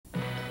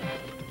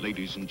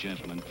Ladies and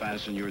gentlemen,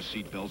 fasten your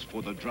seatbelts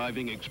for the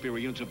driving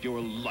experience of your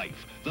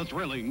life. The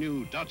thrilling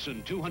new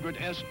Datsun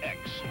 200SX.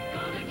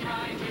 Gonna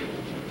drive you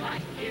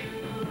like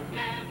you've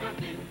never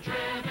been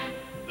driven.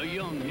 The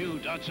young new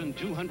Datsun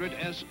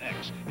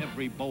 200SX.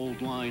 Every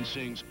bold line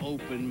sings,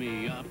 open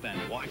me up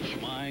and watch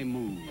my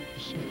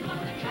moves.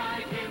 Gonna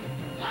drive you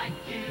like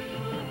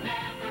you've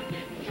never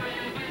been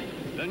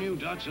driven. The new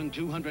Datsun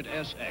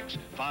 200SX,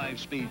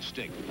 5-speed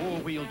stick,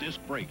 4-wheel disc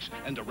brakes,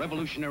 and a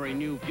revolutionary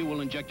new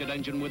fuel-injected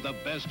engine with the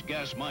best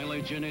gas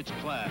mileage in its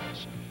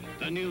class.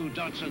 The new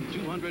Datsun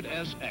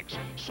 200SX,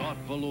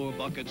 soft velour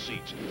bucket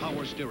seats,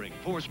 power steering,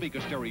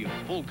 4-speaker stereo,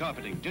 full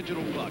carpeting,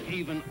 digital clock,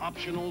 even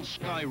optional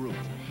sky roof.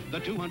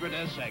 The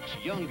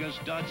 200SX,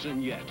 youngest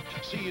Datsun yet.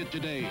 See it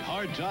today,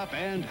 hardtop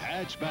and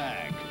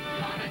hatchback.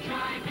 Gonna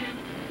drive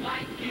you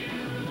like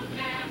you've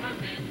never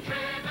been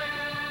driven.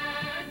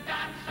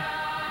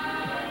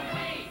 Datsun,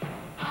 we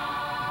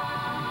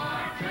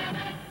are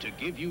driven. To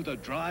give you the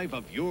drive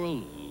of your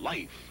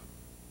life.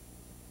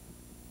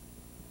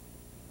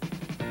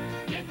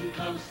 Getting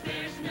close,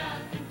 there's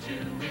nothing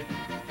to it.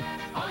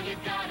 All you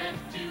gotta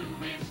do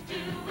is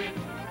do it.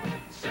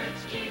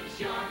 Certs keeps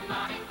your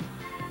mind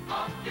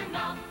off your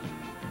mouth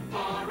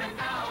for an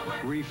hour.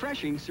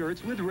 Refreshing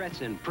Certs with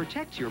Retsin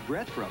protects your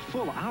breath for a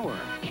full hour.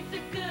 It's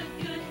a good,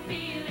 good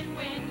feeling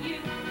when you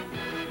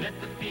let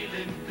the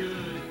feeling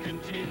good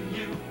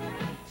continue.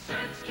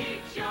 Certs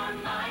keeps your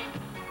mind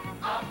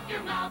off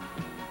your mouth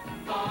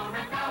for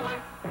an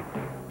hour.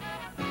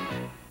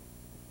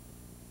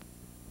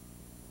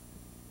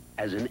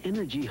 As an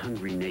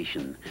energy-hungry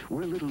nation,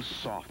 we're a little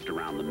soft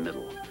around the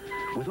middle.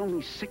 With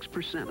only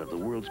 6% of the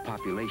world's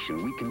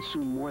population, we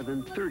consume more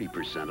than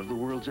 30% of the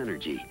world's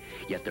energy.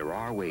 Yet there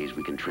are ways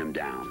we can trim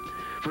down.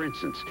 For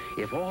instance,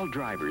 if all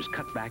drivers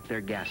cut back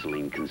their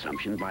gasoline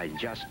consumption by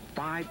just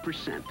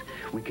 5%,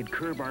 we could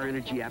curb our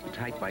energy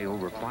appetite by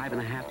over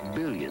 5.5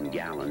 billion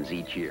gallons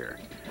each year.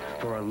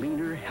 For a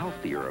leaner,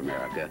 healthier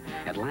America,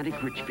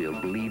 Atlantic Richfield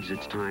believes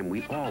it's time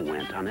we all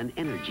went on an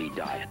energy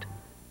diet.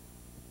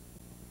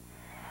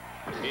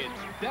 It's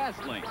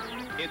dazzling,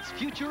 it's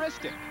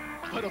futuristic,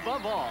 but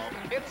above all,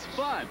 it's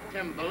fun.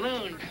 Some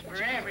balloons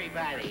for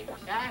everybody,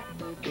 huh?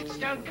 It's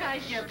don't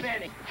cost you a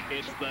penny.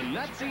 It's the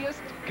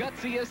nutsiest,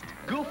 gutsiest,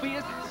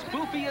 goofiest,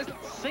 spoofiest,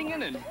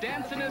 singing and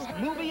dancingest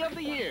movie of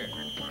the year.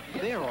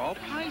 They're all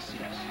Pisces.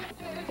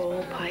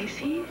 All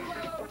Pisces?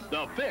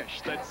 The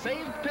fish that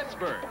saved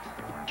Pittsburgh.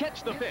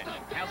 Catch the Fish,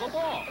 Have a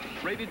Ball,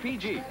 rated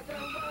PG.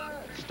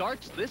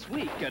 Starts this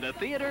week at a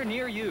theater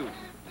near you.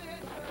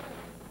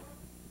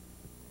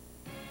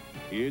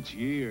 It's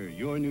here,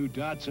 your new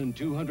Datsun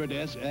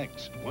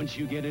 200SX. Once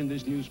you get in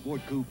this new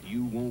sport coupe,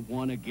 you won't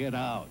want to get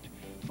out.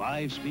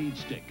 5-speed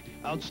stick,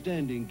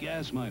 outstanding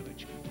gas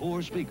mileage,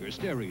 4-speaker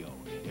stereo,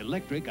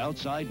 electric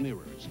outside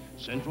mirrors,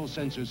 central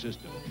sensor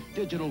system,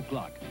 digital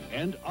clock,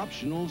 and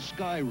optional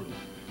sky roof.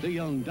 The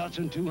young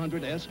Datsun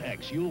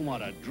 200SX, you'll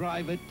want to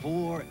drive it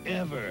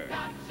forever.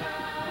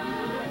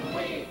 Datsun,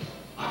 we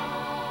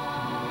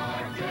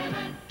are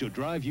driven. To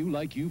drive you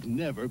like you've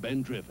never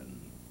been driven.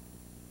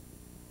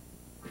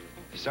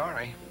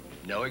 Sorry,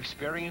 no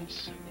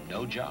experience,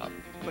 no job.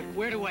 But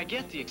where do I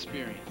get the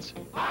experience?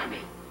 Army,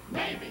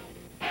 Navy,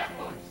 Air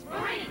Force,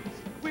 Marines.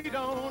 We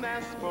don't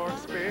ask for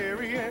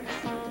experience,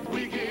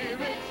 we give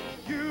it.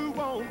 You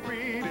won't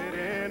read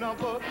it in a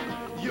book,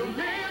 you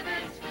live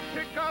it.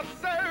 Pick a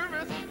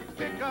service,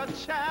 pick a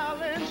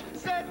challenge,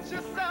 set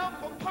yourself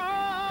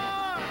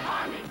apart.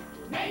 Army,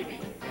 Navy,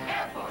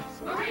 Air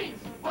Force,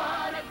 Marines.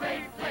 What a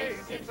great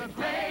place, it's a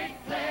great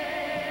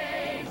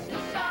place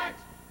to start.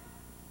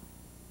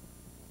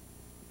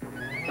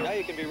 Now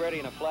you can be ready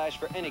in a flash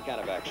for any kind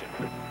of action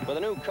with a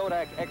new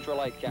Kodak Extra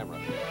Light camera.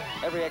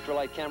 Every Extra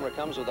Light camera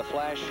comes with a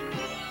flash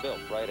built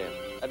right in.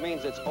 That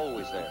means it's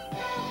always there.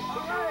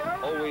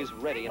 Always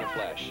ready in a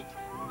flash.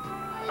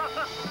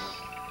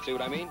 See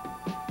what I mean? All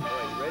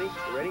right, you ready?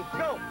 You ready?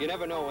 Go! You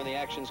never know when the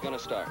action's gonna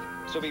start.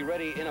 So be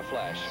ready in a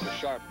flash for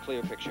sharp,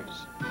 clear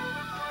pictures.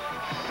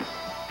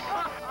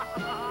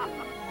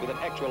 With an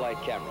Extra Light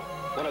camera.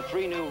 One of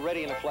 3 new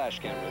Ready in a Flash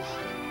cameras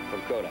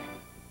from Kodak.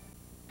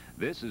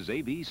 This is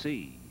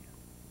ABC.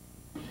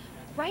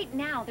 Right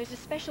now, there's a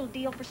special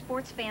deal for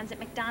sports fans at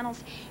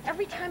McDonald's.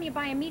 Every time you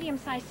buy a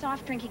medium-sized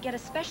soft drink, you get a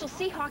special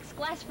Seahawks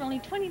glass for only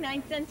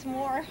 29 cents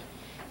more.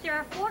 There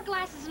are 4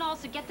 glasses in all,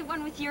 so get the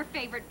one with your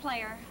favorite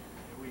player.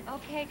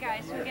 Okay,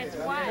 guys, who gets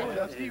what?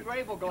 The Steve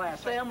Rabel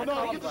glass. Sam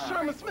McCullough, get the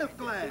Sherman Smith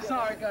glass.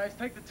 Sorry, guys,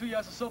 take the 2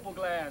 Yasusopo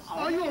glass.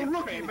 Oh, you're a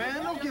rookie,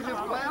 man. Don't get his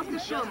glass,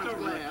 get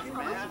Sherman's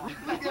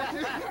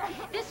glass.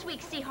 This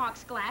week's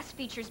Seahawks glass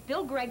features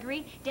Bill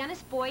Gregory,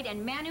 Dennis Boyd,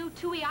 and Manu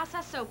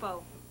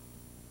Tuiasasopo.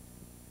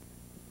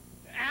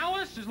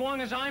 Alice, as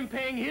long as I'm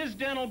paying his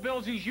dental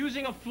bills, he's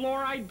using a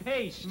fluoride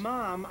paste.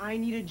 Mom, I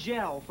need a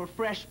gel for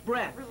fresh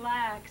breath.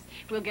 Relax.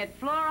 We'll get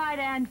fluoride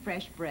and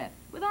fresh breath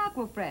with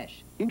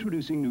Aqua-fresh.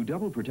 Introducing new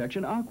double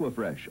protection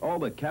Aqua-fresh. All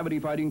the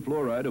cavity-fighting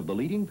fluoride of the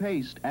leading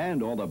paste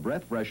and all the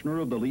breath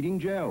freshener of the leading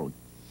gel.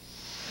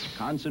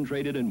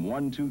 Concentrated in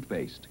one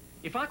toothpaste.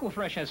 If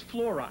Aqua-fresh has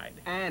fluoride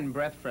and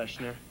breath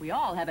freshener, we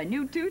all have a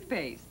new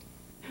toothpaste.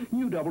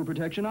 New Double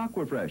Protection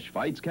Aqua-fresh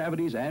fights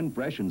cavities and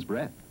freshens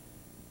breath.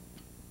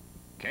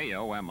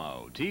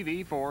 KOMO,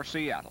 TV for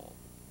Seattle.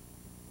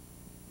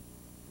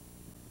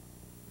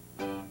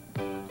 Do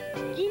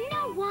you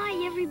know why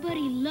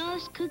everybody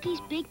loves cookies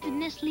baked with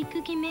Nestlé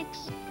cookie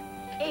mix?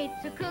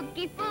 It's a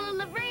cookie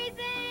full of raisins.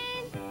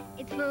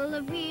 It's full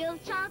of real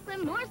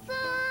chocolate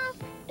morsels.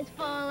 It's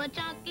full of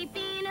chalky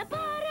peanut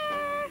butter.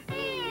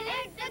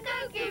 It's a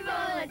cookie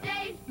full of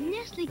taste.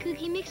 Nestlé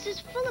cookie mix is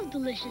full of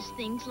delicious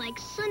things like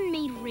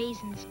sun-made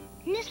raisins,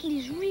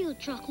 Nestlé's real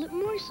chocolate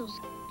morsels,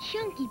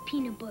 chunky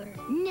peanut butter,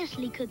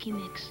 Nestlé cookie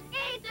mix.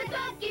 It's a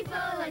cookie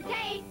full of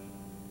taste.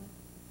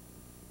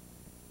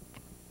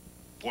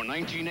 For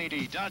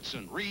 1980,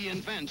 Datsun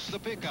reinvents the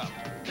pickup.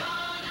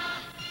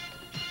 Gonna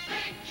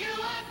pick you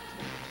up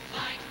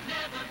like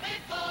never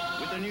before.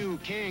 With the new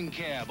King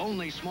Cab,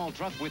 only small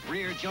truck with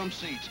rear jump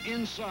seats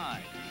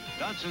inside.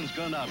 Datsun's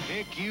gonna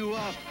pick you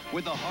up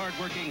with the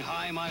hard-working,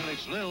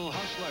 high-mileage Lil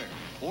Hustler.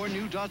 Or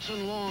new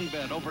Datsun Long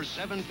Bed, over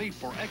 7 feet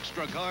for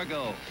extra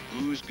cargo.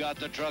 Who's got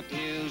the truck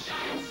news?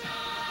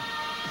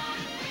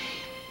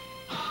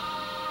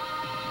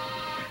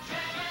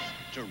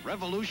 To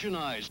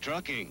revolutionize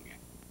trucking.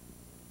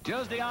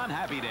 Tuesday on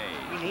Happy Day.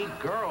 We need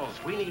girls.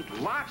 We need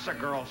lots of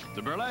girls.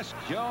 The burlesque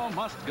show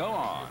must go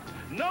on.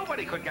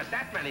 Nobody could get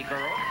that many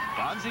girls.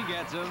 Fonzie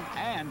gets them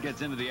and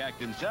gets into the act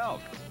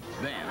himself.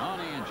 Then on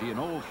Angie, an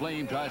old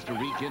flame tries to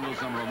rekindle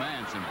some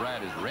romance, and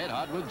Brad is red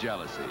hot with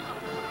jealousy.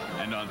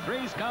 And on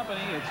Three's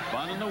Company, it's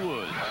fun in the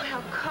woods.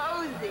 How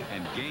cozy.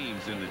 And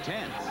games in the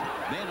tents.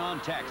 Then on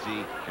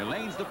Taxi,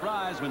 Elaine's the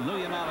prize when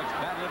Louie and Alex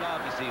battle it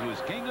out to see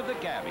who's king of the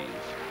cabbies.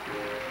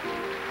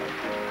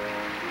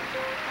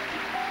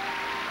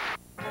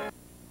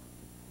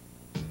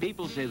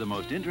 People say the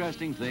most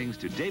interesting things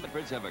to David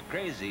Fritz have a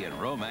crazy and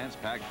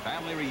romance-packed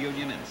family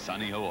reunion in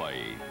sunny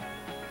Hawaii.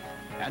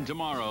 And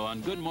tomorrow on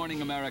Good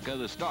Morning America,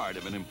 the start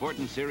of an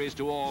important series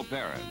to all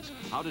parents,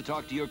 how to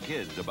talk to your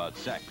kids about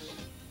sex.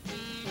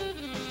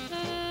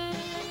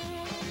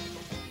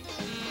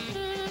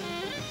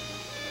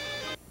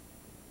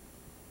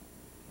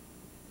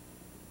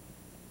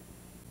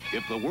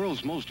 If the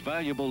world's most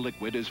valuable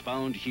liquid is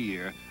found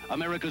here,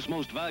 America's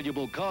most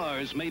valuable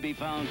cars may be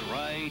found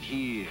right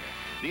here.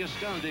 The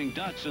astounding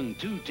Datsun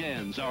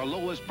 210s, our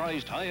lowest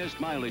priced, highest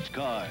mileage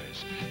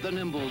cars. The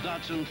nimble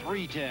Datsun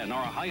 310,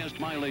 our highest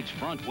mileage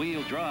front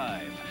wheel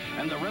drive.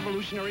 And the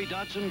revolutionary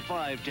Datsun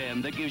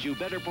 510 that gives you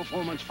better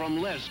performance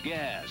from less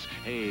gas.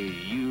 Hey,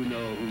 you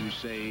know who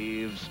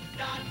saves.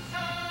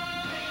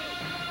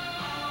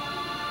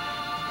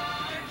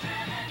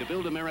 To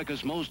build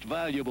America's most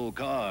valuable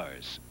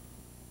cars.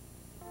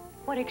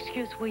 What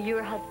excuse will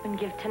your husband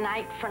give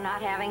tonight for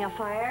not having a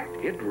fire?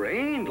 It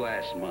rained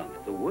last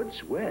month. The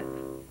wood's wet.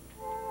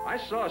 I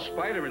saw a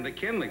spider in the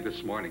kindling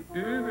this morning.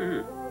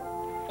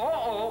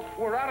 Uh-oh,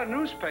 we're out of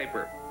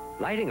newspaper.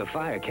 Lighting a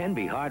fire can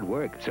be hard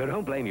work, so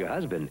don't blame your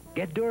husband.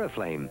 Get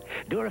Duraflame.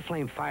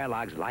 Duraflame fire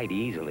logs light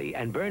easily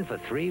and burn for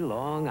 3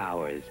 long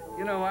hours.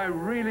 You know, I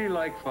really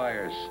like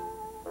fires.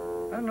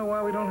 I don't know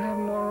why we don't have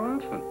them more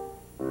often.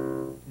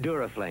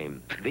 Duraflame,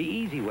 the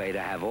easy way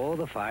to have all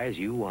the fires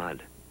you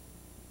want.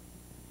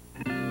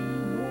 We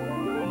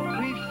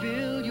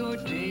fill your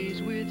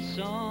days with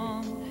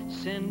song,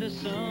 send a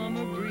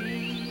summer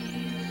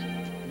breeze.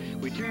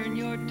 We turn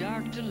your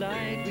dark to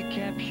light, we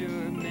capture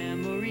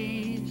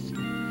memories.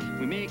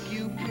 We make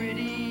you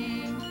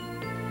pretty,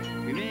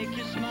 we make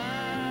you smile.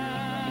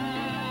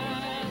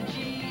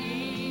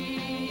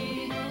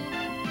 Gee,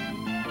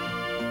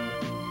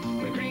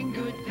 we bring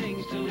good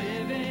things to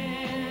live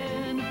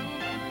in.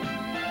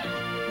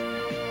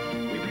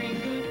 We bring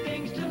good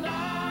things to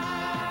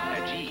life.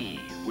 At GE,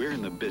 we're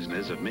in the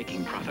business of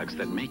making products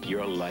that make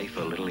your life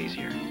a little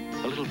easier,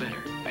 a little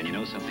better. And you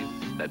know something?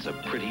 That's a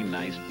pretty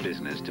nice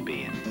business to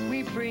be in.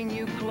 We bring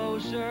you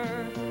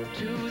closer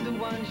to the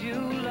ones you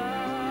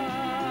love.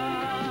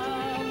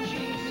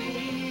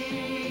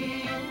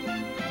 GE.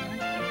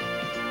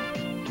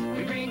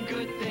 We bring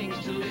good things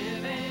to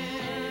live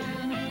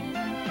in.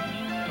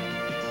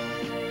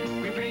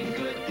 We bring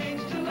good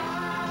things to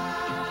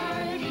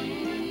life.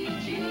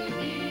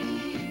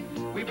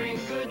 GE. We bring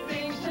good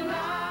things to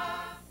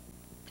life.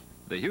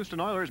 The Houston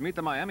Oilers meet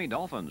the Miami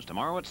Dolphins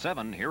tomorrow at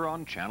 7 here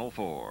on Channel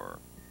 4.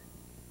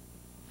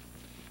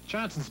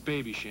 Johnson's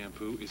baby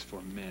shampoo is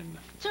for men.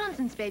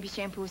 Johnson's baby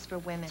shampoo is for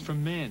women. It's for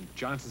men.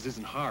 Johnson's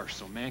isn't harsh,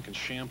 so man can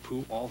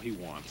shampoo all he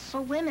wants.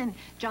 For women,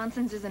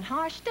 Johnson's isn't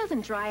harsh,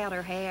 doesn't dry out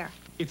her hair.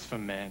 It's for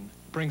men.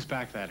 Brings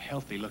back that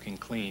healthy-looking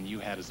clean you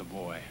had as a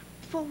boy.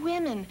 For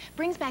women,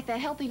 brings back that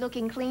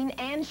healthy-looking clean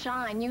and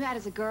shine you had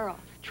as a girl.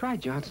 Try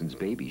Johnson's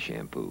baby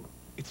shampoo.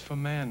 It's for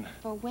men.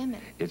 For women.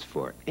 It's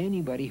for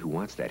anybody who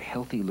wants that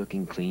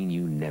healthy-looking clean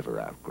you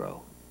never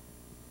outgrow.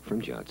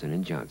 From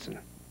Johnson & Johnson.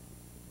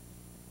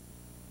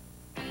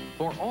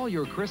 For all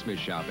your Christmas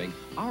shopping,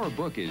 our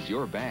book is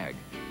your bag.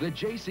 The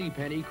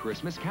JCPenney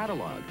Christmas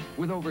Catalog,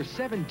 with over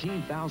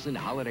 17,000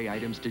 holiday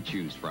items to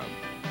choose from.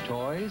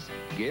 Toys,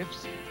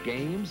 gifts,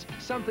 games,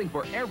 something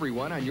for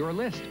everyone on your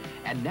list.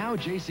 And now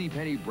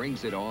JCPenney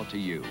brings it all to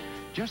you.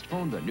 Just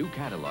phone the new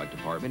catalog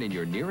department in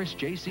your nearest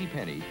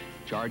JCPenney.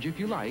 Charge if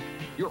you like.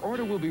 Your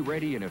order will be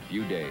ready in a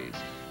few days.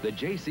 The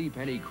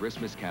JCPenney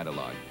Christmas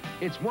Catalog.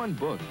 It's one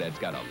book that's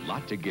got a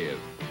lot to give.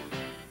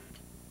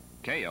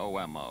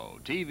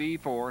 KOMO, TV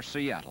for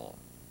Seattle.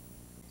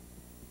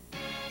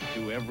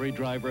 To every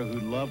driver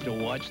who'd love to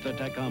watch the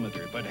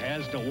tachometer but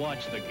has to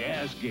watch the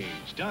gas gauge,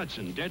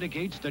 Datsun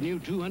dedicates the new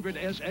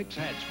 200SX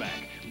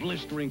hatchback.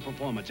 Blistering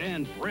performance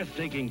and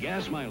breathtaking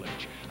gas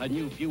mileage. A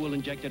new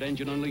fuel-injected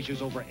engine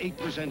unleashes over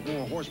 8%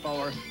 more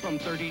horsepower from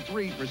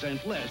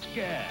 33% less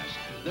gas.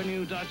 The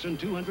new Datsun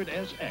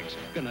 200SX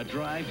gonna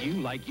drive you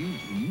like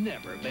you've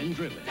never been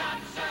driven.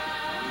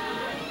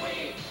 Datsun,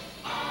 we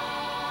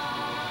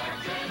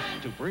are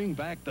driven. To bring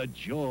back the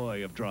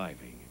joy of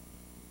driving.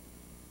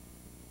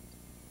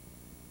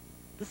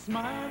 The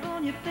smile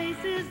on your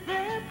face is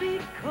there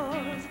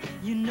because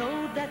you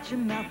know that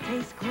your mouth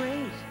tastes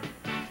great.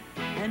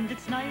 And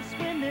it's nice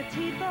when their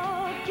teeth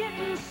are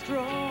getting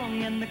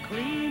strong and the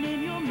clean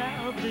in your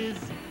mouth is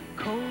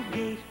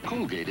Colgate.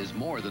 Colgate is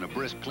more than a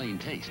brisk, clean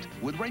taste.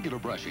 With regular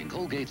brushing,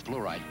 Colgate's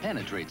fluoride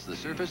penetrates the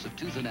surface of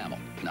tooth enamel.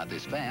 Not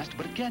this fast,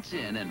 but it gets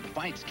in and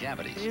fights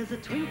cavities. There's a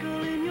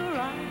twinkle in your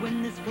eye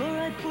when there's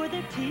fluoride for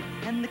their teeth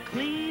and the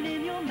clean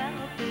in your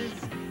mouth is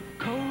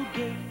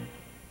Colgate.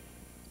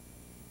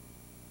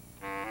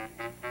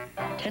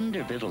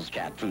 Tender Vittles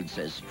cat food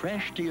says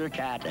fresh to your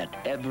cat at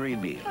every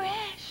meal.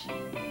 Fresh.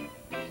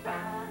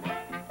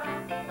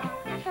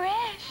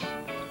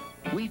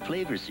 Fresh. We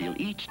flavor seal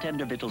each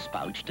Tender Vittles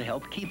pouch to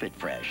help keep it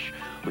fresh,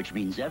 which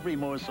means every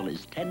morsel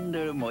is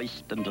tender,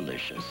 moist, and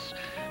delicious.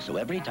 So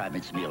every time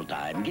it's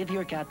mealtime, give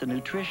your cat the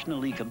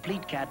nutritionally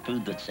complete cat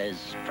food that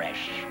says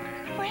fresh.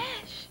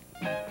 Fresh.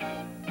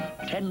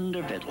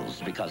 Tender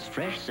Vittles, because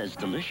fresh says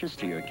delicious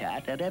to your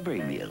cat at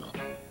every meal.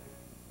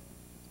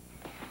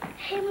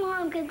 Hey,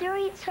 Mom, could Dora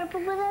eat supper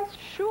with us?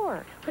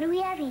 Sure. What are we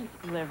having?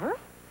 Liver?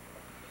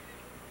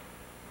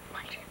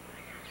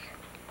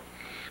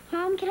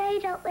 Mom, can I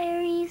eat at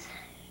Larry's?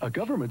 A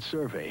government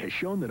survey has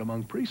shown that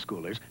among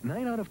preschoolers,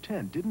 9 out of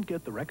 10 didn't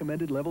get the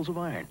recommended levels of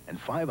iron, and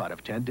 5 out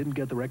of 10 didn't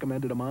get the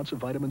recommended amounts of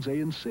vitamins A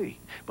and C.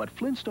 But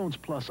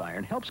Flintstones Plus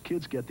Iron helps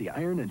kids get the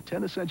iron and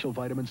 10 essential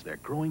vitamins their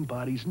growing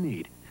bodies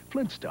need.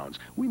 Flintstones,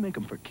 we make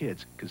them for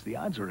kids, because the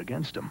odds are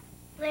against them.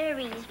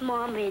 Larry's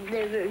Mom made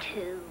liver,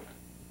 too.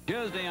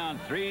 Tuesday on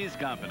Three's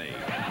Company.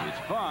 It's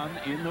fun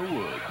in the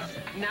woods.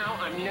 Now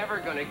I'm never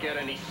gonna get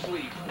any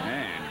sleep.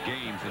 And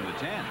games in the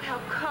tent. How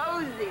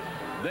cozy.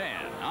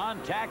 Then,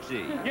 on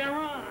Taxi. Get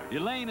on.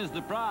 Elaine is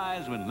the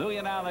prize when Louie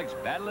and Alex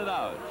battle it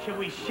out. Should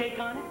we shake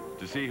on it?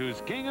 To see who's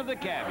king of the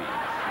cabbies.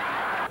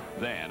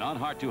 Then, on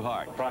Heart to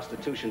Heart.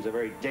 Prostitution's a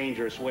very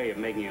dangerous way of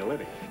making a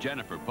living.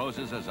 Jennifer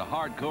poses as a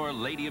hardcore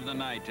lady of the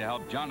night to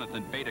help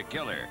Jonathan bait a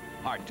killer.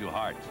 Heart to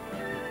Heart.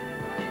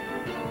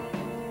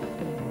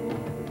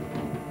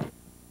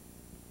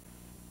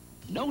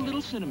 No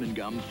little cinnamon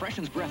gum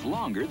freshens breath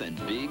longer than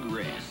Big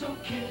Red. So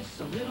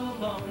kiss a little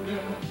longer,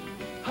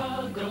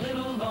 hug a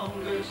little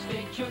longer,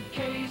 state your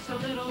case a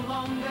little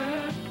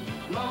longer,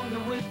 longer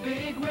with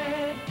Big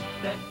Red.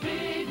 That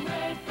Big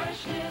Red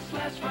freshness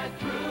lasts right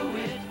through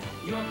it.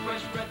 Your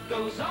fresh breath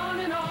goes on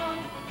and on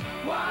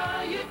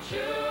while you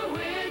chew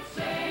it.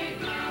 Say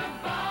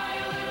goodbye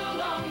a little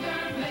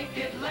longer, make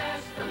it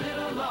last a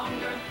little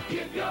longer.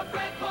 Give your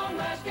breath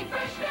long-lasting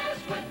freshness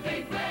with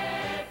Big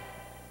Red.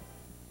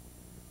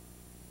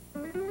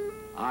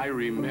 I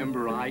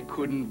remember I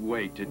couldn't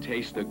wait to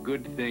taste the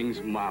good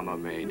things Mama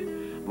made,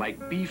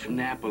 like beef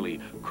Napoli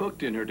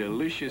cooked in her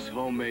delicious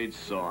homemade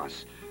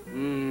sauce.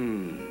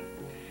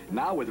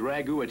 Now with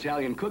Ragú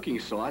Italian cooking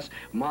sauce,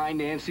 my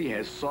Nancy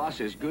has sauce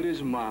as good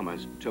as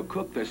Mama's to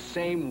cook the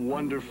same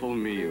wonderful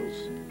meals.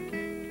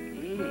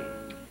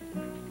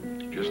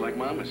 Just like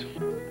Mama's.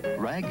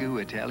 Ragú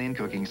Italian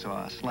cooking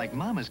sauce, like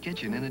Mama's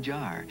kitchen in a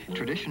jar.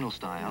 Traditional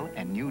style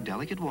and new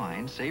delicate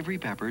wine, savory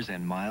peppers,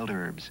 and mild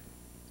herbs.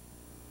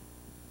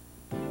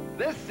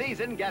 This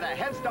season, get a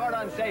head start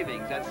on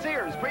savings at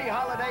Sears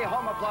pre-holiday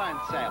home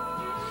appliance sale.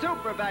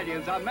 Super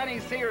values on many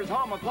Sears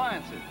home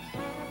appliances.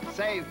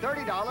 Save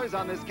 $30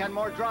 on this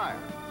Kenmore dryer.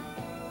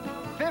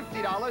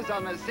 $50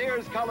 on the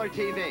Sears Color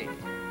TV.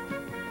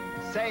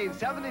 Save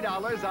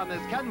 $70 on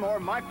this Kenmore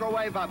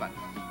microwave oven.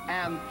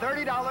 And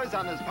 $30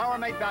 on this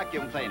PowerMate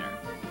vacuum cleaner.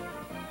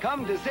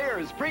 Come to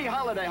Sears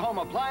pre-holiday home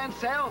appliance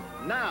sale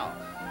now.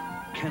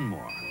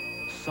 Kenmore,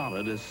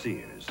 solid as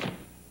Sears.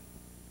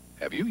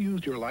 Have you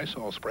used your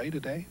Lysol spray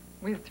today?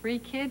 With 3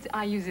 kids,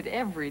 I use it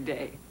every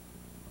day.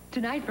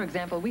 Tonight, for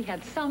example, we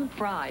had some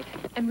fry,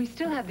 and we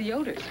still have the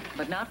odors,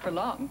 but not for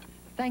long,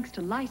 thanks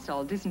to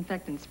Lysol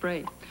disinfectant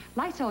spray.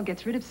 Lysol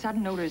gets rid of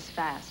sudden odors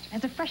fast,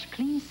 has a fresh,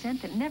 clean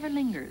scent that never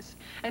lingers.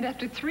 And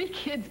after 3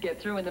 kids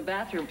get through in the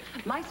bathroom,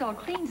 Lysol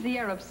cleans the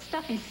air of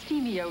stuffy,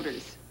 steamy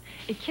odors.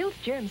 It kills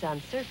germs on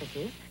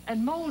surfaces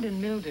and mold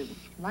and mildew.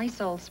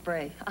 Lysol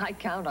spray, I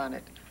count on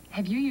it.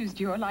 Have you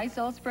used your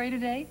Lysol spray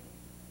today?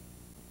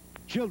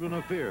 Children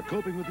of Fear,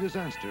 Coping with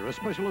Disaster, a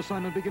special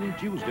assignment beginning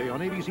Tuesday on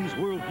ABC's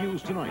World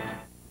News Tonight.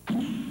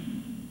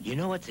 You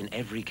know what's in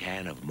every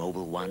can of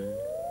Mobil 1?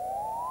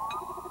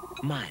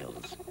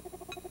 Miles.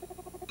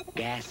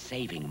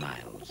 Gas-saving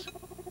miles.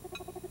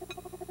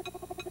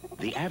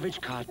 The average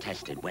car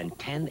tested went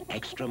 10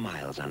 extra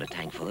miles on a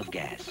tank full of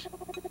gas.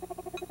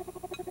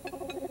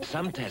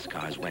 Some test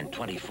cars went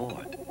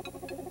 24.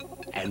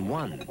 And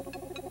one,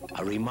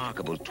 a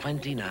remarkable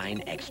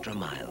 29 extra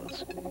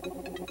miles.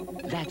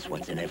 That's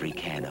what's in every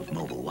can of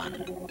Mobil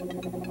 1.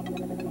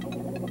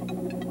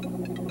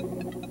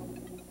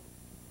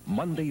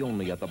 Monday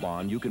only at the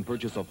Barn, you can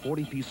purchase a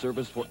 40-piece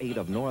service for 8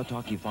 of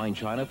Noritake fine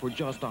china for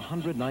just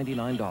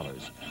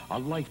 $199. A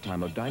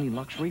lifetime of dining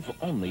luxury for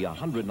only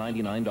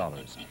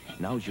 $199.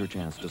 Now's your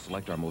chance to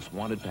select our most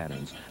wanted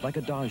patterns like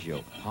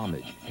Adagio,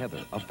 Homage, Heather,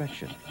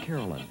 Affection,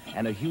 Carolyn,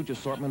 and a huge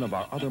assortment of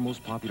our other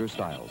most popular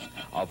styles.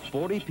 A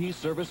 40-piece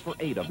service for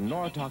 8 of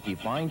Noritake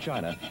fine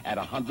china at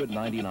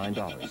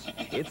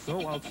 $199. It's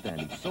so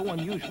outstanding, so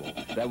unusual,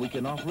 that we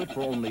can offer it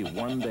for only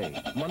one day.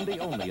 Monday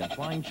only at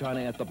fine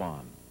china at the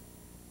Barn.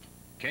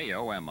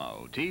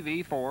 KOMO,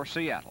 TV4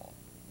 Seattle.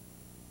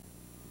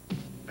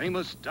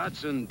 Famous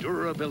Datsun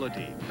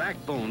durability,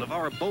 backbone of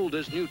our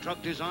boldest new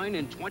truck design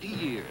in 20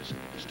 years.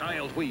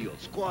 Styled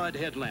wheels, quad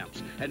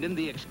headlamps, and in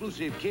the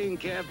exclusive King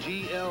Cab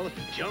GL,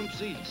 jump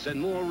seats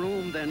and more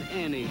room than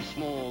any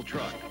small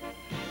truck.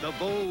 The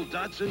bold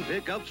Datsun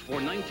pickups for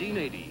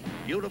 1980.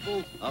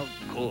 Beautiful, of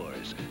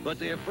course, but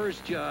their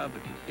first job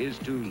is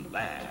to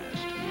last.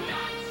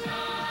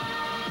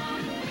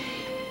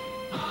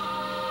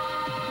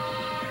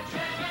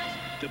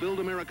 To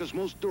build America's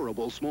most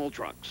durable small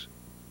trucks.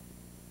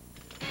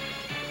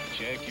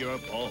 Check your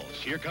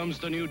pulse. Here comes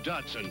the new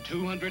Datsun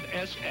 200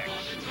 SX.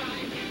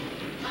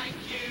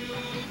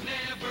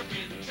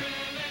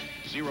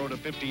 0 to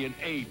 50 in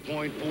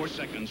 8.4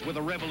 seconds with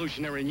a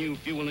revolutionary new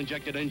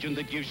fuel-injected engine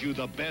that gives you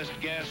the best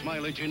gas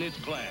mileage in its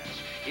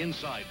class.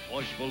 Inside,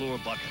 plush velour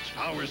buckets,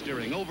 power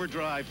steering,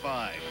 overdrive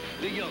 5.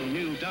 The young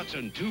new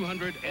Datsun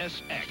 200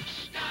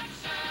 SX.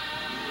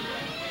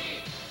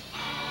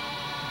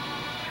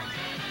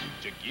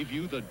 To give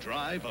you the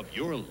drive of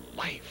your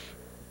life.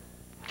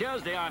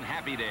 Tuesday on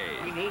Happy Day.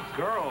 We need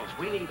girls.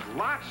 We need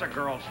lots of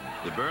girls.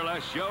 The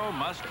burlesque show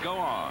must go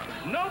on.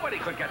 Nobody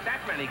could get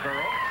that many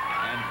girls.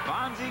 And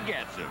Fonzie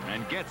gets them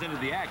and gets into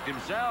the act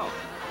himself.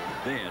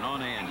 Then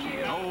on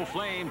Angie, an old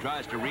flame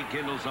tries to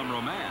rekindle some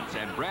romance,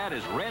 and Brad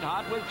is red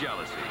hot with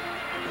jealousy.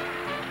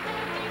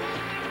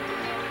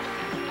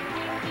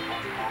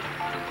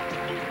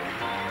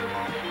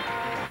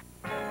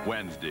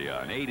 Wednesday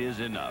on 8 is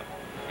Enough.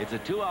 It's a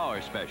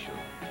 2-hour special,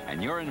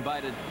 and you're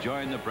invited to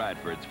join the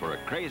Bradfords for a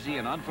crazy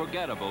and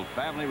unforgettable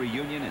family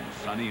reunion in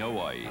sunny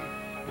Hawaii,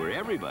 where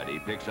everybody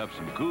picks up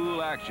some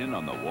cool action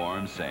on the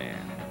warm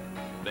sand.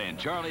 Then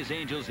Charlie's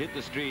Angels hit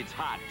the streets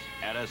hot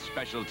at a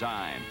special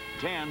time,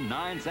 10,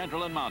 9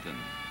 Central and Mountain.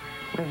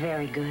 We're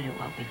very good at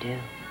what we do.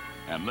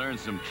 And learn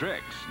some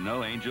tricks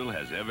no angel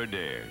has ever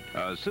dared.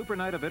 A super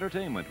night of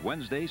entertainment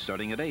Wednesday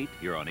starting at 8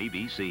 here on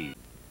ABC.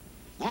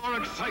 More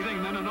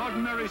exciting than an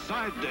ordinary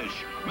side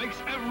dish. Makes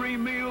every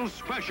meal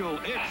special.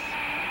 It's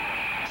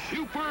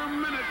Super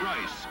Minute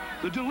Rice.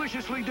 The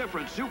deliciously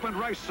different soup and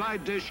rice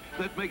side dish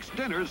that makes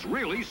dinners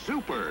really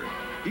super.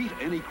 Heat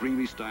any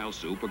creamy style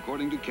soup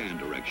according to can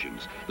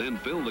directions. Then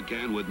fill the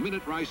can with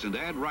minute rice and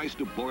add rice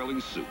to boiling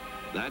soup.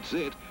 That's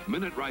it.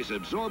 Minute Rice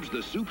absorbs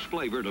the soup's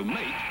flavor to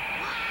make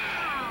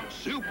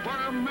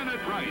Super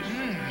Minute Rice.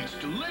 It's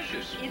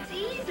delicious. It's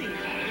easy.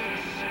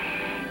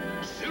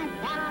 It's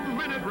Super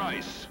Minute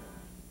Rice.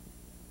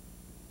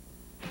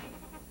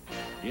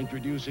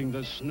 Introducing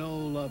the Snow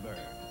Lover,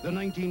 the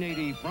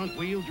 1980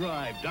 front-wheel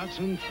drive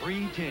Datsun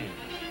 310.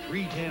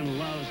 310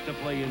 loves to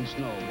play in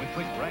snow with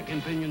quick rack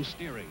and pinion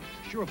steering,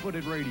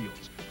 sure-footed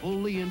radials,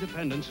 fully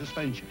independent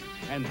suspension,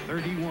 and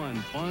 31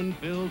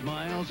 fun-filled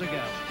miles a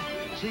gallon.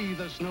 See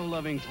the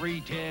snow-loving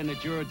 310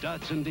 at your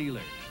Datsun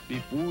dealer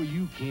before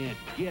you can't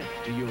get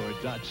to your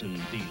Datsun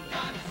dealer.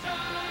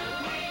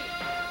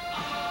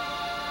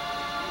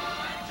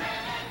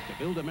 To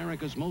build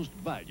America's most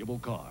valuable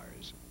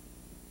cars.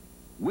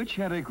 Which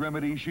headache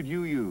remedy should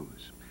you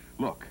use?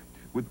 Look,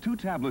 with 2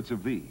 tablets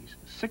of these,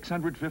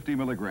 650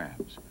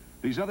 milligrams.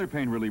 These other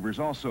pain relievers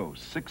also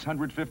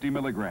 650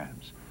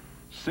 milligrams.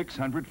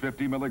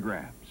 650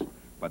 milligrams.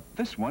 But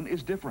this one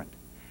is different.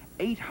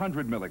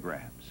 800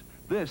 milligrams.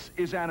 This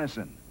is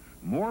Anacin.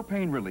 More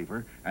pain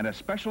reliever and a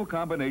special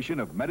combination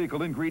of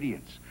medical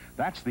ingredients.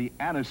 That's the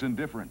Anacin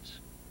difference.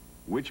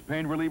 Which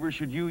pain reliever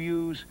should you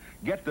use?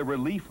 Get the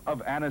relief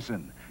of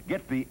Anacin.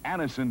 Get the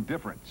Anacin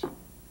difference.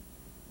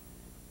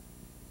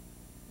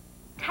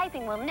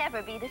 Typing will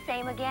never be the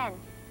same again.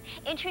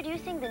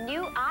 Introducing the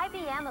new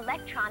IBM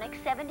Electronic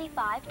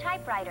 75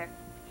 typewriter.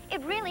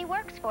 It really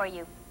works for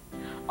you.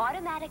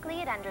 Automatically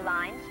it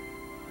underlines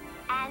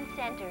and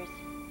centers.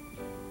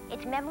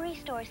 Its memory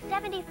stores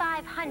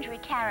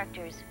 7,500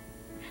 characters.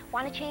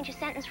 Want to change a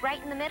sentence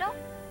right in the middle?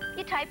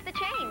 You type the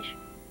change.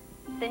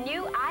 The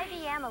new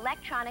IBM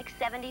Electronic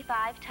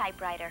 75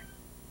 typewriter.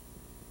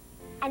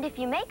 And if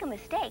you make a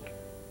mistake,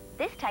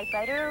 this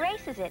typewriter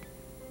erases it.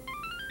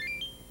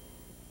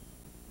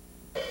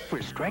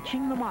 For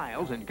stretching the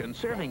miles and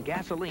conserving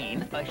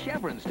gasoline, a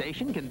Chevron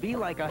station can be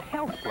like a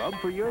health club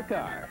for your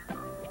car.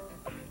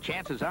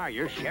 Chances are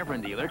your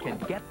Chevron dealer can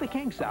get the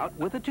kinks out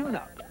with a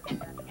tune-up.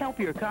 Help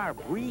your car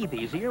breathe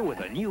easier with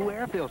a new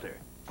air filter.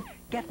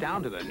 Get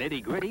down to the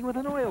nitty-gritty with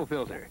an oil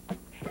filter.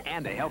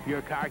 And to help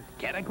your car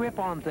get a grip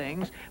on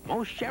things,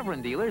 most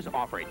Chevron dealers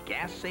offer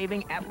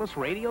gas-saving Atlas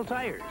radial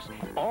tires.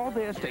 All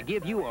this to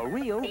give you a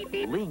real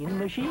lean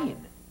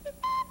machine.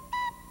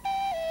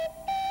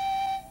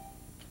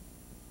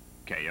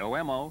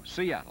 KOMO,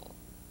 Seattle.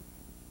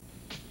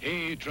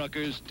 Hey,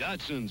 truckers,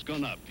 Datsun's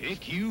gonna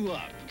pick you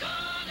up.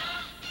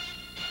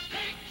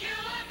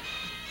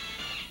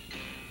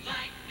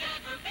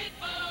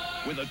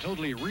 With a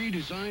totally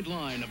redesigned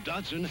line of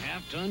Datsun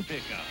half-ton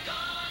pickup.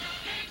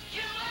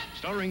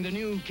 Starring the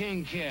new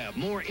King Cab,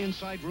 more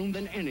inside room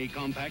than any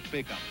compact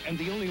pickup, and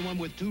the only one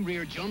with 2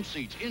 rear jump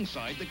seats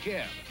inside the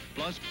cab.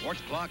 Plus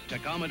quartz clock,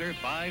 tachometer,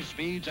 5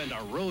 speeds, and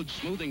a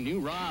road-smoothing new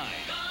ride.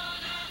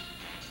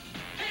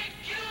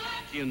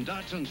 In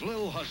Datsun's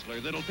Little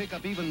Hustler that'll pick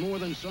up even more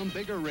than some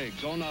bigger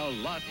rigs on a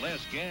lot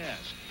less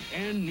gas.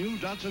 And new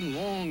Datsun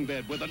Long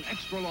Bed with an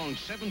extra-long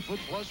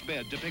 7-foot-plus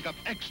bed to pick up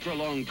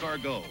extra-long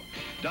cargo.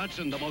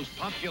 Datsun, the most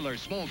popular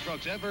small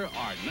trucks ever,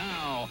 are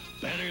now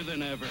better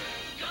than ever.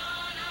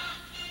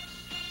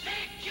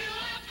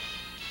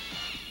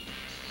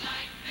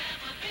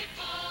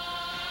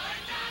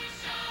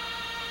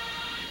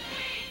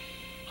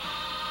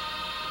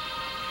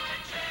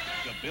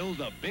 To build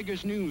the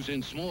biggest news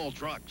in small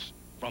trucks.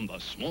 From the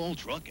small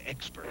truck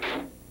expert.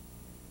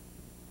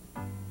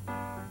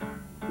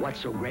 What's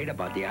so great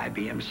about the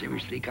IBM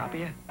Series 3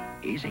 copier?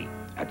 Easy.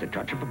 At the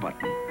touch of a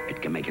button,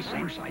 it can make a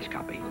same-size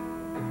copy.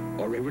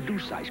 Or a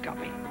reduced-size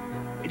copy.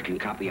 It can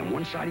copy on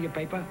one side of your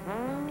paper,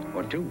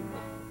 or 2.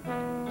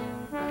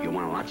 If you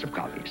want lots of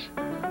copies.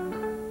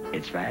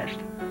 It's fast.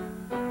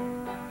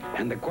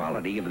 And the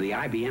quality of the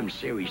IBM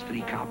Series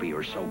 3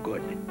 copier is so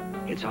good,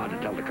 it's hard to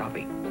tell the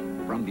copy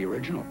from the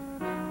original.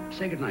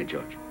 Say goodnight,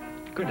 George.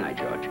 Good night,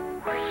 George.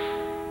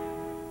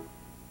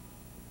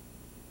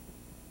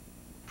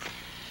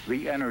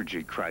 The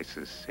energy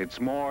crisis. It's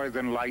more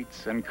than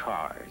lights and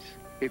cars.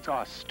 It's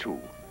us, too.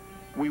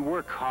 We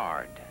work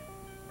hard,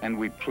 and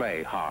we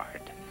play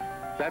hard.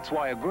 That's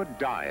why a good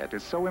diet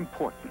is so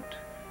important.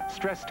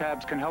 Stress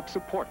Tabs can help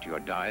support your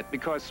diet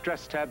because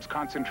Stress Tabs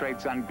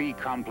concentrates on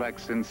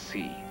B-complex and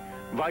C,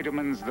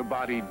 vitamins the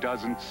body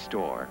doesn't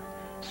store.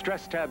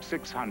 Stress Tab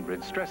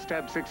 600, Stress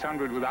Tab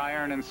 600 with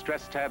iron, and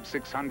Stress Tab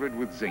 600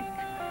 with zinc.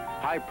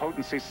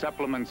 High-potency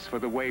supplements for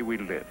the way we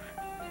live.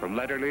 From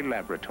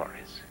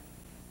Laboratories.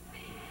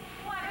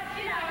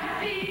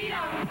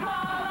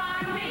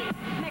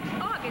 Next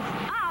August,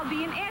 I'll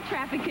be an air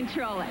traffic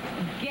controller.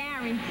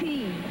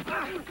 Guaranteed.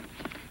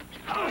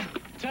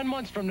 10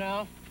 months from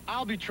now,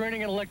 I'll be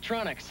training in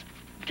electronics.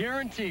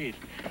 Guaranteed.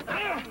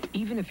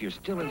 Even if you're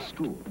still in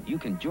school, you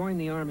can join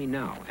the Army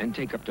now and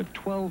take up to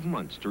 12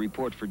 months to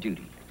report for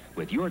duty.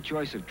 With your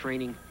choice of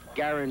training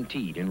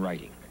guaranteed in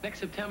writing. Next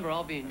September,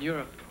 I'll be in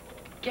Europe.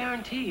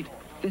 Guaranteed.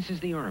 This is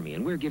the Army,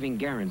 and we're giving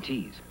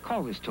guarantees.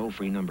 Call this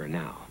toll-free number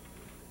now.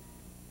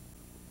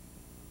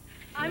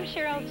 I'm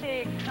Cheryl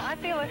Teague. I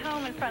feel at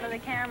home in front of the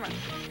camera.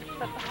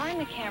 But behind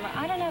the camera,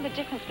 I don't know the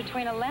difference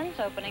between a lens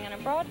opening and a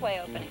Broadway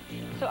opening.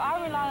 So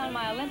I rely on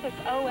my Olympus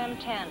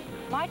OM10.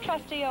 My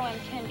trusty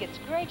OM10 gets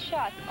great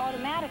shots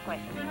automatically.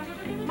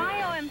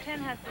 My OM10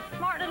 has the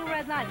smart little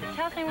red light that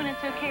tells me when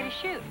it's okay to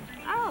shoot.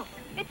 Oh,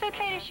 it's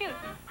okay to shoot.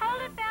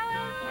 Hold it,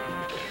 fellas.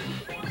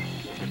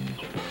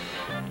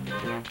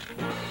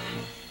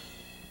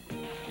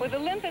 With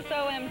Olympus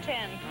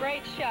OM10,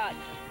 great shots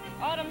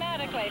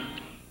automatically.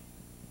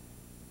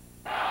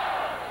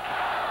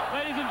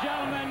 Ladies and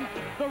gentlemen,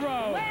 the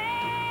road.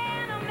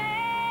 When a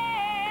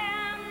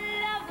man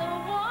loves a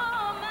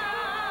woman.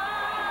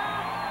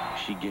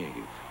 She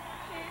gave,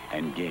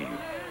 and gave,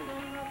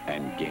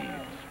 and gave,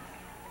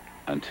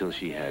 until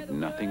she had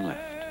nothing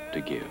left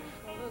to give.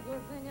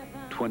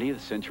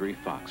 20th Century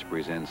Fox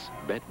presents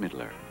Bette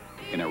Midler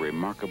in a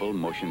remarkable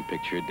motion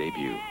picture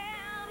debut,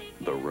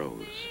 The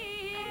Rose.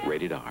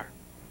 Rated R.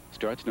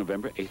 Starts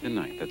November 8th and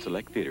 9th at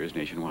select theaters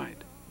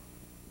nationwide.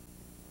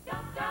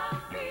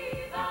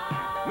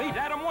 Meet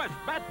Adam West,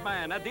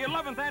 Batman, at the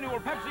 11th Annual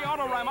Pepsi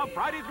Autorama,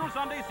 Friday through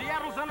Sunday,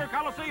 Seattle Center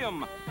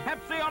Coliseum.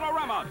 Pepsi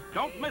Autorama.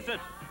 Don't miss it.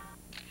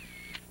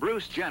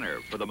 Bruce Jenner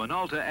for the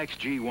Minolta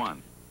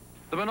XG1.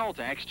 The Minolta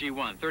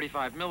XG1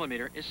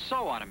 35mm is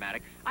so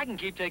automatic, I can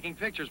keep taking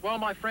pictures while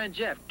my friend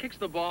Jeff kicks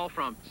the ball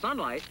from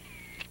sunlight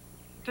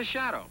to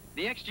shadow.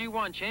 The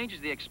XG1 changes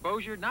the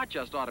exposure not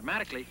just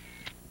automatically,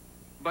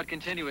 but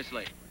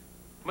continuously.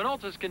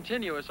 Minolta's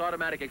continuous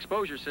automatic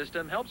exposure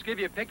system helps give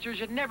you pictures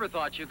you never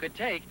thought you could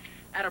take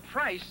at a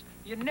price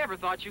you never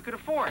thought you could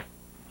afford.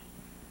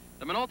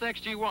 The Minolta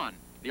XG1,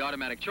 the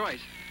automatic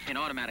choice in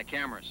automatic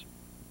cameras.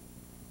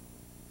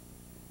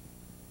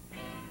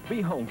 Be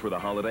home for the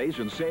holidays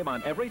and save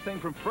on everything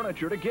from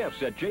furniture to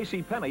gifts at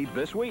JCPenney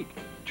this week.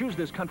 Choose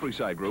this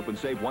Countryside group and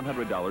save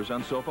 $100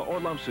 on sofa or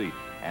love seat.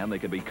 And they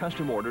can be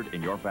custom ordered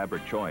in your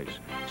fabric choice.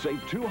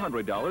 Save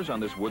 $200 on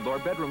this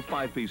Woodlore bedroom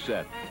 5-piece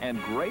set.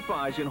 And great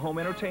buys in home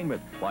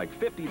entertainment, like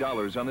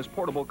 $50 on this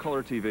portable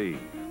color TV.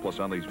 Plus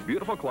on these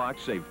beautiful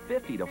clocks, save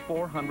 $50 to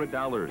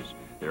 $400.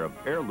 They're of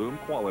heirloom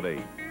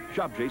quality.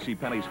 Shop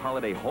JCPenney's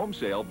holiday home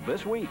sale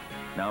this week.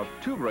 Now,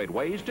 2 great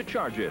ways to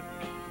charge it.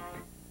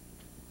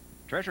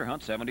 Treasure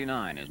Hunt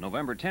 79 is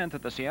November 10th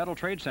at the Seattle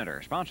Trade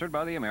Center, sponsored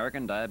by the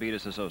American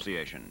Diabetes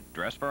Association.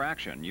 Dress for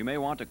action. You may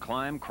want to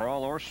climb,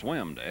 crawl, or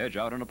swim to edge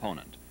out an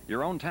opponent.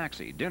 Your own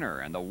taxi, dinner,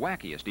 and the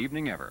wackiest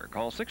evening ever.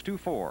 Call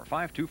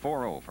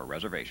 624-5240 for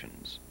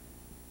reservations.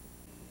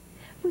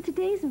 With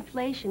today's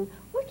inflation,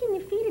 what can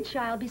you feed a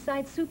child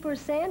besides soup or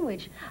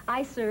sandwich?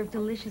 I serve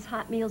delicious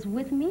hot meals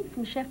with meat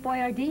from Chef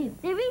Boyardee.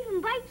 They're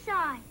even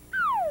bite-sized.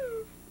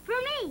 For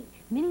me.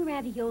 Mini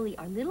ravioli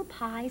are little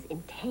pies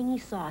in tangy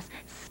sauce,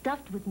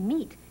 stuffed with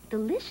meat.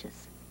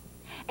 Delicious.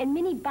 And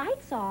mini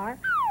bites are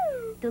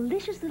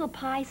delicious little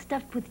pies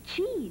stuffed with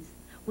cheese,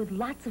 with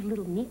lots of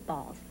little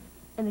meatballs.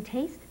 And the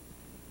taste?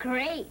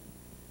 Great.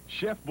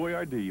 Chef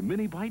Boyardee,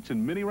 mini bites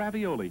and mini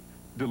ravioli.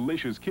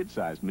 Delicious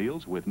kid-sized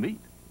meals with meat.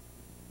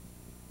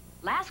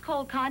 Last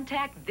cold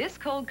contact, this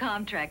cold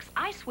Comtrex.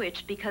 I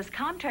switched because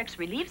Comtrex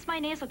relieves my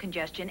nasal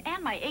congestion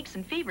and my aches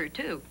and fever,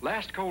 too.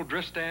 Last cold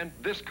Dristan,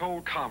 this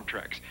cold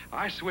Comtrex.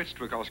 I switched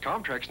because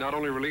Comtrex not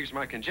only relieves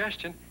my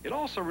congestion, it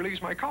also relieves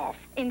my cough.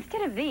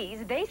 Instead of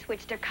these, they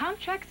switched to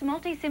Comtrex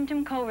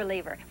Multi-Symptom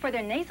Co-Reliever for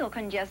their nasal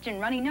congestion,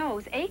 runny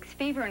nose, aches,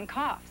 fever, and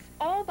coughs.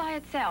 All by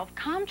itself,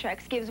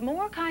 Comtrex gives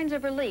more kinds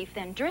of relief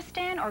than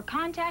Dristan or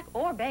Contac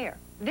or Bayer.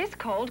 This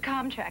cold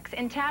Comtrex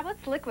in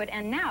tablets, liquid,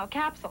 and now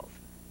capsules.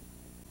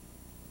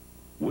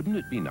 Wouldn't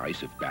it be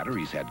nice if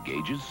batteries had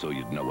gauges so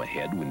you'd know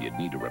ahead when you'd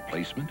need a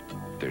replacement?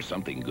 There's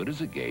something good as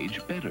a gauge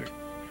better.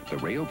 The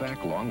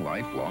Rayovac Long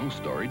Life Long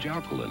Storage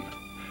Alkaline.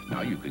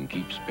 Now you can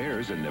keep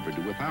spares and never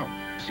do without.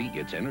 See,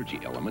 its energy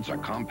elements are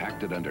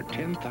compacted under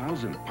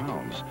 10,000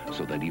 pounds,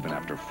 so that even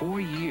after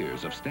 4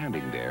 years of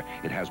standing there,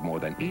 it has more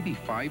than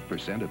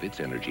 85% of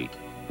its energy.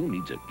 Who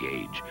needs a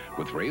gauge?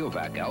 With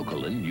Rayovac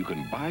Alkaline, you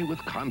can buy with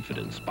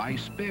confidence, buy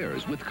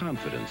spares with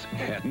confidence,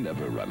 and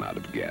never run out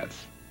of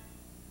gas.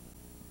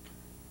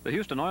 The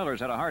Houston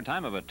Oilers had a hard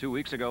time of it 2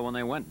 weeks ago when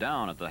they went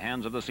down at the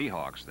hands of the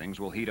Seahawks. Things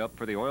will heat up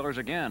for the Oilers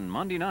again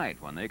Monday night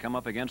when they come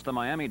up against the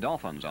Miami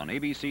Dolphins on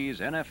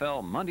ABC's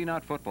NFL Monday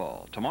Night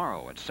Football,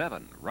 tomorrow at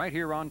 7, right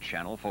here on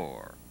Channel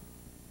 4.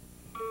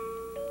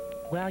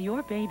 While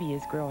your baby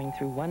is growing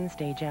through one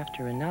stage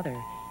after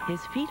another,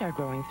 his feet are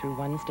growing through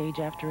one stage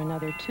after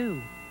another,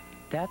 too.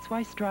 That's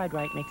why Stride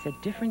Right makes a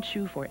different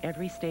shoe for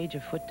every stage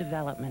of foot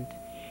development.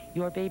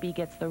 Your baby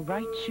gets the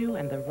right shoe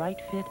and the right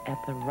fit at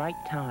the right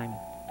time.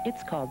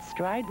 It's called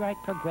Stride Right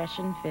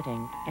Progression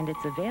Fitting, and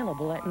it's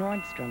available at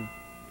Nordstrom.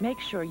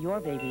 Make sure your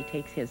baby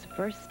takes his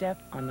first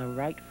step on the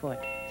right foot.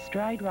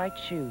 Stride Right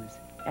shoes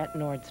at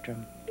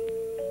Nordstrom.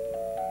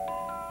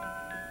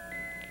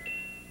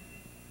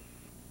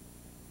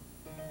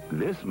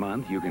 This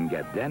month, you can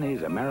get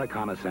Denny's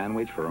Americana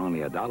sandwich for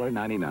only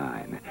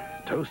 $1.99.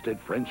 Toasted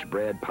French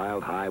bread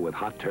piled high with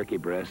hot turkey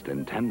breast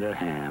and tender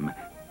ham.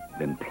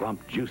 Then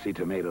plump, juicy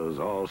tomatoes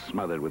all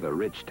smothered with a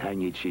rich,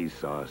 tangy cheese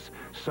sauce,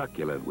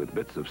 succulent with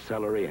bits of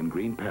celery and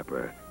green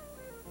pepper.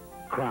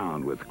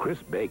 Crowned with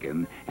crisp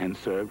bacon and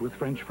served with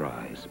French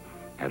fries.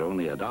 At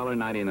only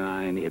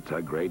 $1.99, it's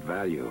a great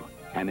value.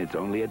 And it's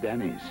only at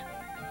Denny's,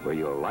 where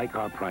you'll like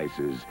our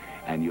prices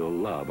and you'll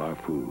love our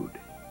food.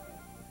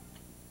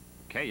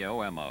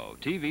 KOMO,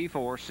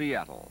 TV4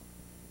 Seattle.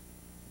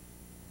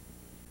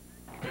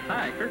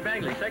 Hi, Kurt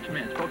Bagley, Section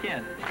Man,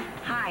 Spokane.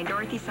 Hi,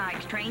 Dorothy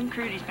Sykes, Train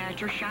Crew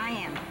Dispatcher,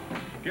 Cheyenne.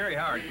 Gary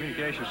Howard,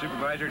 Communications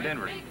Supervisor,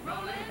 Denver.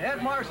 Ed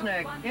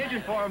Marcinek,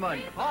 Engine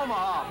Foreman,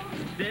 Omaha.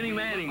 Danny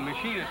Manning,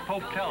 Machinist,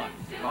 Pocatello.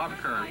 Bob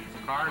Kerr,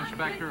 Car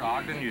Inspector,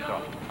 Ogden,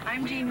 Utah.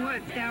 I'm Jean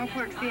Woods, Down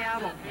Clerk,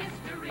 Seattle.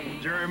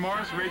 Jerry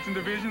Morris, Rates and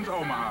Divisions,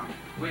 Omaha.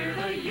 We're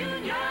the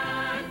Union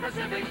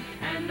Pacific,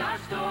 and our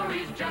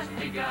story's just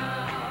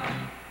begun.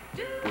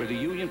 We're the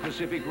Union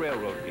Pacific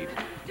Railroad people.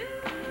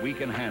 We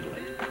can handle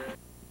it.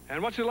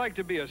 And what's it like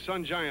to be a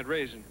Sun Giant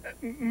raisin?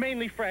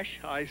 Mainly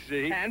fresh. I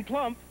see. And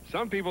plump.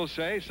 Some people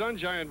say Sun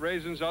Giant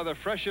raisins are the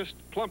freshest,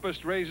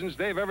 plumpest raisins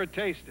they've ever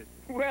tasted.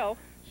 Well,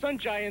 Sun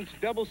Giant's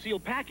double seal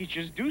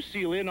packages do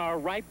seal in our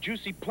ripe,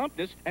 juicy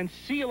plumpness and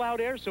seal out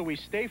air so we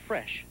stay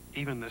fresh.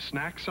 Even the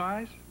snack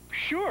size?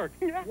 Sure.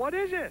 What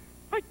is it?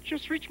 I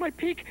just reached my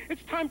peak.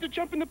 It's time to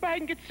jump in the bag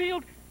and get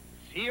sealed.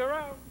 See you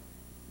around.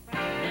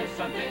 There's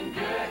something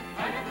good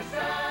under the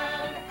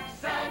sun.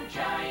 Sun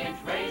Giant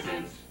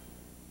raisins.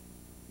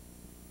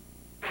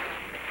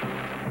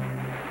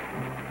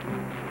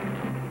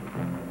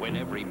 When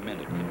every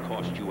minute can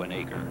cost you an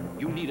acre,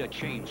 you need a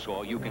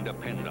chainsaw you can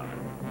depend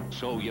on.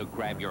 So you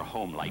grab your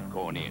home light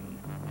going in.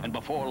 And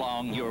before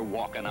long, you're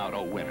walking out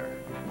a winner.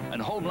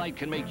 And Home Light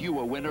can make you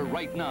a winner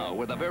right now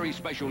with a very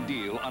special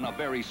deal on a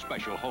very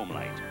special Home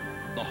Light.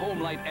 The Home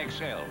Light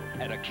XL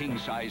at a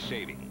king-size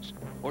savings.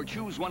 or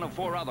choose one of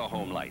 4 other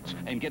home lights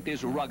and get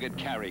this rugged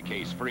carry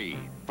case free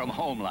from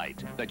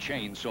Homelight, the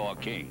Chainsaw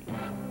King.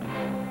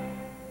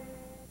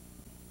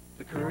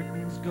 The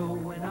curtain's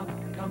going up,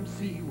 come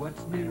see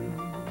what's new.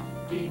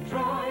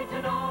 Detroit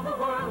and all the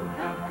world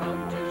have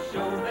come to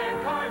show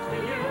their cars to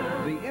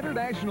you. The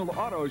International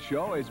Auto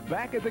Show is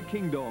back at the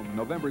Kingdome,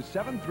 November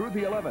 7th through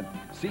the 11th.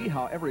 See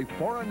how every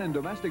foreign and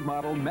domestic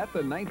model met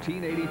the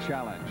 1980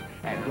 challenge.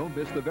 And don't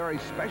miss the very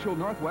special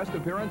Northwest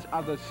appearance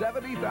of the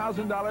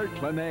 $70,000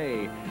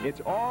 Clanay.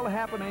 It's all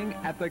happening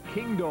at the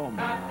Kingdome.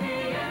 At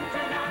the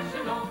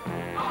International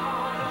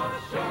Auto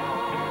Show.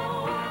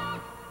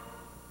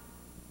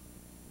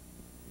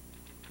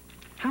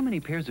 How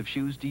many pairs of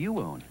shoes do you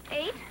own?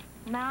 8,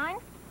 9.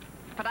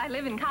 But I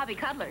live in Cobby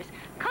Cuddlers.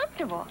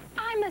 Comfortable.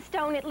 I must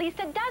own at least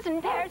a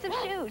dozen pairs of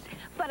shoes.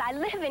 But I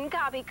live in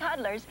Cobby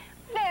Cuddlers.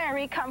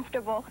 Very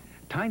comfortable.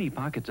 Tiny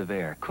pockets of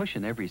air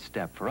cushion every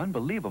step for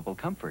unbelievable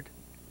comfort.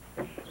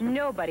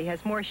 Nobody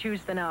has more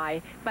shoes than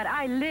I, but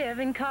I live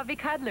in Cobby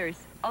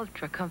Cuddlers.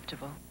 Ultra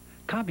comfortable.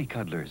 Cobby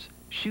Cuddlers,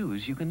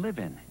 shoes you can live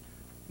in.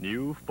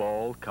 New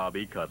fall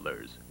Cobby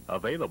Cuddlers,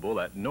 available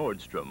at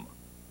Nordstrom.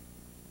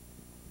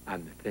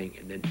 On the thing,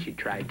 and then she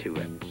tried to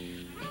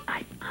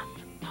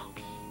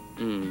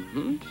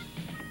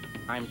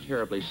I'm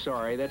terribly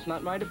sorry. That's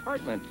not my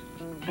department.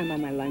 I'm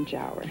on my lunch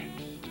hour.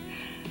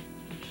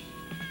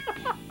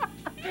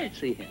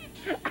 See him.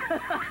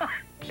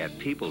 At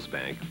People's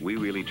Bank, we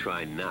really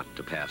try not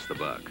to pass the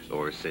buck,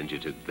 or send you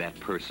to that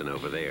person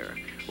over there,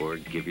 or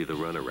give you the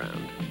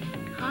runaround.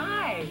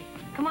 Hi.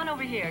 Come on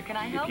over here. Can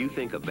I help? If you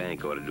think a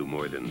bank ought to do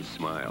more than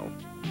smile,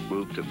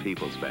 move to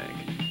People's Bank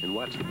and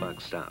watch the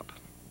buck stop.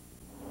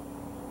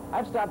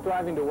 I've stopped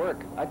driving to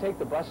work. I take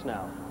the bus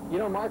now. You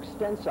know, Mark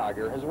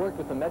Stensager has worked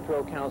with the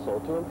Metro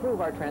Council to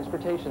improve our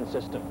transportation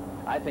system.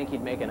 I think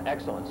he'd make an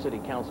excellent city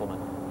councilman.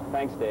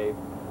 Thanks, Dave.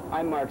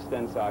 I'm Mark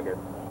Stensager.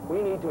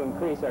 We need to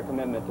increase our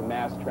commitment to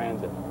mass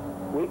transit.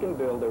 We can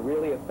build a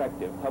really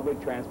effective public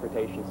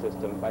transportation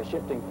system by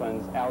shifting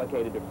funds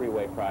allocated to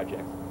freeway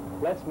projects.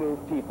 Let's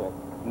move people,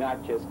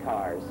 not just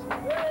cars.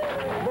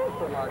 Vote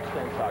for Mark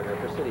Stensager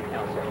for city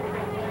council.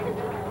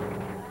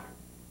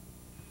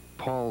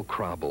 Paul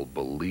Krobel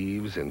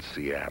believes in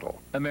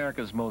Seattle.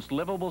 America's most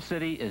livable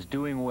city is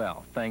doing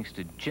well, thanks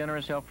to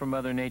generous help from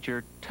Mother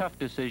Nature, tough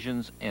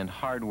decisions, and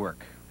hard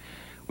work.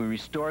 We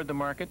restored the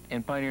market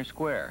in Pioneer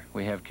Square.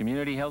 We have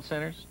community health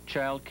centers,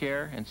 child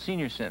care, and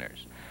senior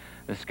centers.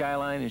 The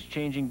skyline is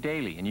changing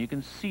daily, and you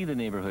can see the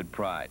neighborhood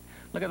pride.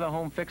 Look at the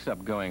home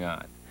fix-up going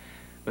on.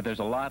 But there's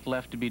a lot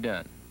left to be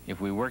done.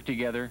 If we work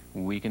together,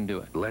 we can do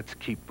it. Let's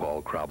keep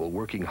Paul Krobel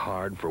working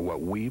hard for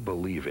what we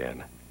believe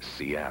in,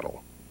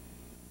 Seattle.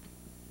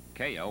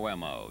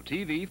 KOMO,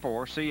 TV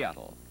for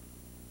Seattle.